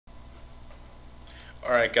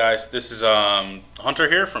Alright guys, this is Hunter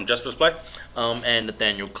here from Press Play. And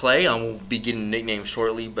Nathaniel Clay. I will be getting a nickname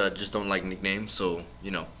shortly, but I just don't like nicknames, so,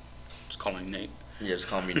 you know. Just call me Nate. Yeah, just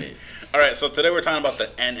call me Nate. Alright, so today we're talking about the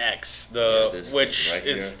NX, which right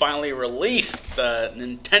is here. finally released, the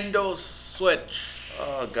Nintendo Switch.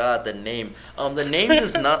 Oh god, the name. The name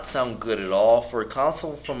does not sound good at all. For a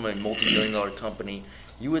console from a multi-million-dollar company,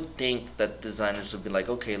 you would think that designers would be like,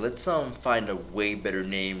 okay, let's find a way better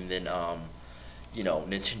name than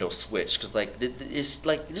Nintendo Switch, because like it's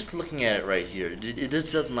like just looking at it right here, it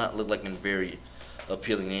just does not look like a very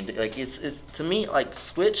appealing name. Like it's to me like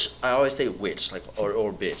Switch. I always say witch, like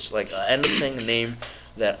or bitch. Like I end up saying a name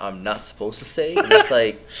that I'm not supposed to say. And it's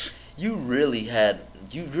like you really had a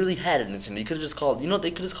Nintendo. You could have just called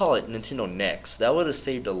they could just call it Nintendo Next. That would have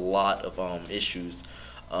saved a lot of issues.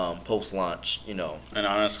 Post launch, And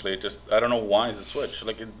honestly, I don't know why it's a Switch.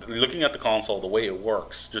 Like looking at the console, the way it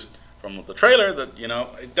works, just from the trailer, that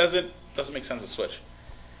it doesn't make sense to Switch.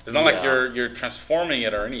 It's not like you're transforming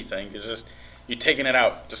it or anything. It's just you're taking it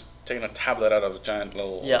out, just taking a tablet out of a giant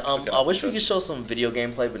little. Yeah. I wish we could show some video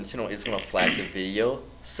gameplay, but Nintendo is gonna flag the video.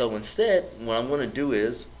 So instead, what I'm gonna do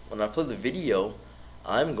is when I play the video,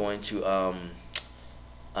 I'm going to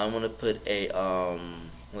put a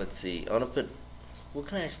let's see. I'm gonna put. What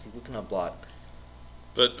can I block?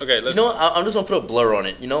 But okay, let's. I'm just gonna put a blur on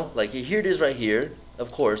it. Like here it is right here.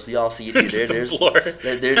 Of course, we all see it here. There's blur.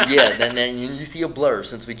 Then you see a blur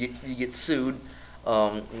since we get sued.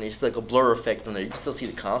 And it's like a blur effect on there. You can still see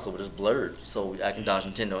the console, but it's blurred, so I can dodge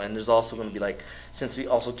Nintendo. And there's also going to be like, since we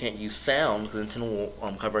also can't use sound because Nintendo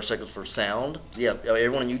will copyright strike us for sound. Yeah,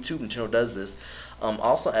 everyone on YouTube, Nintendo does this.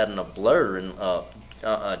 Also adding a blur and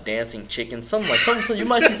a dancing chicken, something. You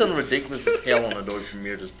might see something ridiculous as hell on Adobe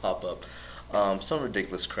Premiere just pop up. Some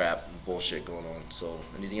ridiculous crap and bullshit going on. So,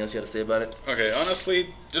 anything else you got to say about it? Okay, honestly,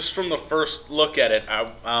 just from the first look at it,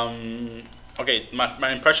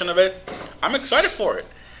 my impression of it, I'm excited for it.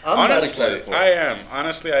 I'm not excited for it. I am.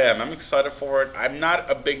 Honestly, I am. I'm excited for it. I'm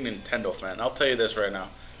not a big Nintendo fan. I'll tell you this right now.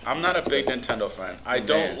 I'm not a big Nintendo fan. I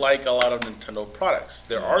don't like a lot of Nintendo products.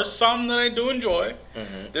 There are some that I do enjoy.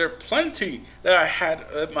 Mm-hmm. There are plenty that I had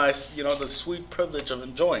the sweet privilege of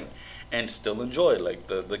enjoying and still enjoy, like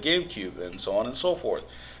the GameCube and so on and so forth.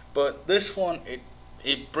 But this one,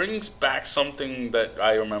 it brings back something that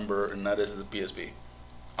I remember, and that is the PSP.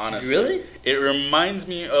 Honestly. Really? It reminds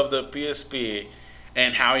me of the PSP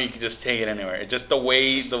and how you can just take it anywhere. It just the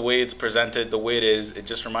way it's presented, the way it is, it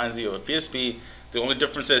just reminds you of a PSP. The only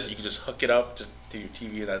difference is you can just hook it up just to your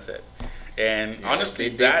TV and that's it. And honestly,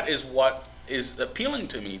 that is what is appealing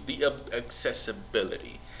to me, the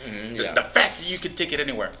accessibility. Mm-hmm, the fact that you can take it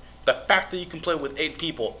anywhere. The fact that you can play with 8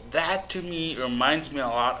 people, that to me reminds me a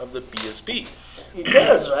lot of the PSP. It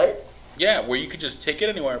does, right? Yeah, where you could just take it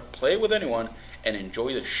anywhere, play with anyone, and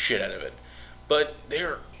enjoy the shit out of it. But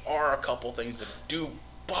there are a couple things that do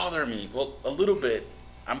bother me. Well, a little bit.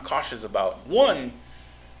 I'm cautious about. One,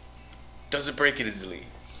 does it break it easily?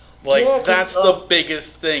 Like, that's the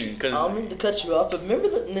biggest thing. Cause I don't mean to cut you off, but remember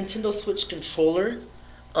the Nintendo Switch controller?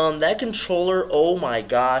 That controller, oh my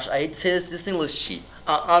gosh, I hate to say this thing looks cheap.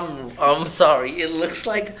 I'm sorry, it looks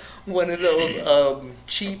like one of those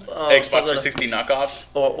cheap Xbox 360 knockoffs,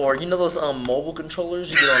 or those mobile controllers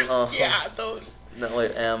you get on. Yeah, those. No,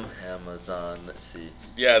 wait, Amazon. Let's see.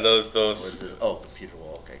 Yeah, those. What is this? Oh, computer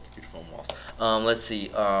wall. Okay, computer phone walls. Let's see.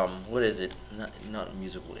 What is it? Not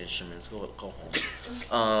musical instruments. Go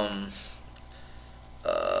home.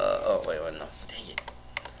 Oh wait, no. Dang it.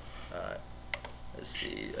 All right. Let's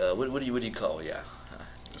see. What do you call? Yeah.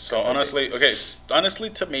 So honestly,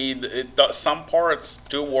 to me, some parts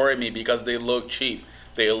do worry me because they look cheap.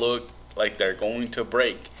 They look like they're going to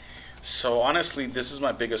break. So honestly, this is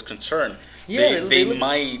my biggest concern. Yeah, they look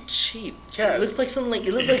might cheap. Yeah, it looks like something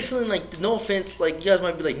like. No offense, like you guys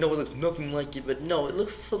might be like, no, it looks nothing like it, but no, it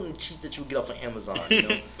looks something cheap that you would get off of Amazon.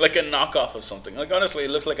 Like a knockoff of something. Like honestly, it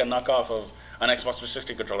looks like a knockoff of an Xbox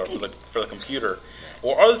 360 controller for the computer,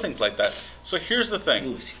 or other things like that. So here's the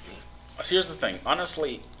thing.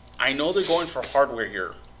 Honestly, I know they're going for hardware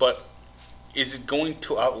here, but is it going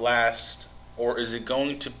to outlast, or is it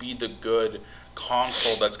going to be the good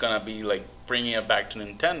console that's gonna be like bringing it back to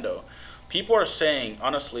Nintendo? People are saying,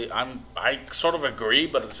 honestly, I sort of agree,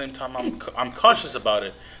 but at the same time, I'm cautious about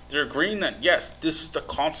it. They're agreeing that yes, this is the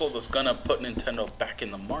console that's gonna put Nintendo back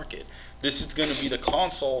in the market. This is gonna be the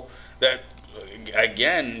console that,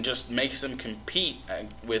 again, just makes them compete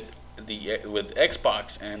with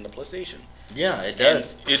Xbox and the PlayStation. Yeah, it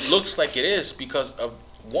does. And it looks like it is because of,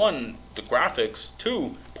 one, the graphics,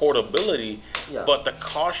 two, portability, but the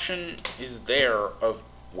caution is there of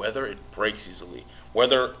whether it breaks easily,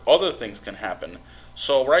 whether other things can happen.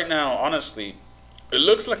 So right now, honestly, it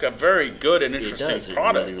looks like a very good and interesting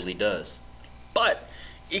product. It really does. But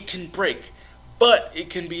it can break. But it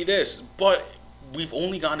can be this. But we've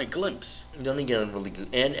only gotten a glimpse. We only get a really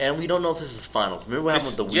good, and we don't know if this is final. Remember what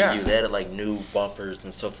happened with the Wii U? They added like new bumpers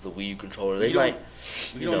and stuff to the Wii U controller. We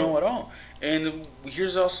don't know at all. And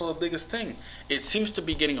here's also the biggest thing: it seems to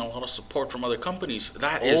be getting a lot of support from other companies.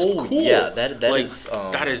 That is cool. Yeah, that is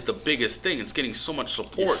that is the biggest thing. It's getting so much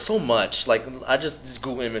support. So much. Like I just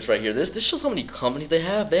Google image right here. This shows how many companies they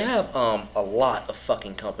have. They have a lot of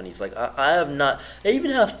fucking companies. Like I have not. They even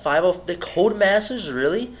have 5 of the Codemasters.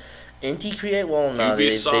 Really. Inti Create, well, no,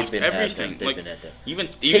 they've been everything. At them. They've been at them. Even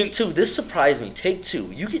Take-Two, this surprised me. Take-Two.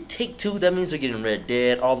 You get Take-Two, that means they're getting Red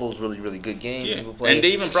Dead, all those really, really good games people play. And they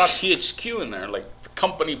even brought THQ in there, like the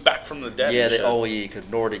company back from the dead. Yeah, because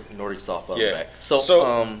Nordic Soft back.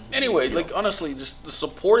 So anyway, like honestly, just the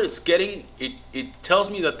support it's getting, it tells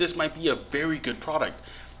me that this might be a very good product.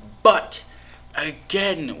 But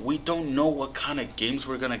again, we don't know what kind of games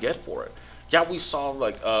we're gonna get for it. Yeah, we saw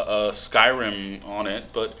like Skyrim on it,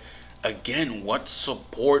 but again, what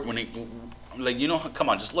support when it, like, you know, come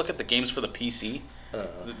on, just look at the games for the PC.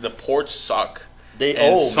 The ports suck. They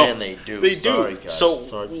do. They do. Sorry, guys.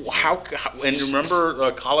 So how and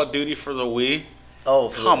remember Call of Duty for the Wii?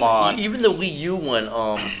 Oh, come on! Even the Wii U one,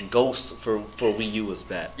 Ghost for Wii U was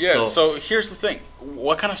bad. Yeah. So here's the thing: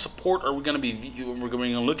 what kind of support are we going to be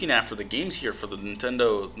looking at for the games here for the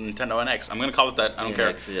Nintendo NX? I'm going to call it that. I don't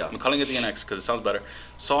care. Yeah. I'm calling it the NX because it sounds better.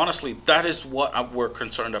 So honestly, that is what we're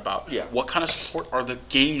concerned about. Yeah. What kind of support are the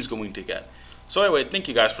games going to get? So anyway, thank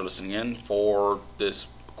you guys for listening in for this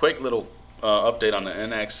quick little update on the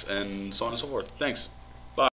NX and so on and so forth. Thanks.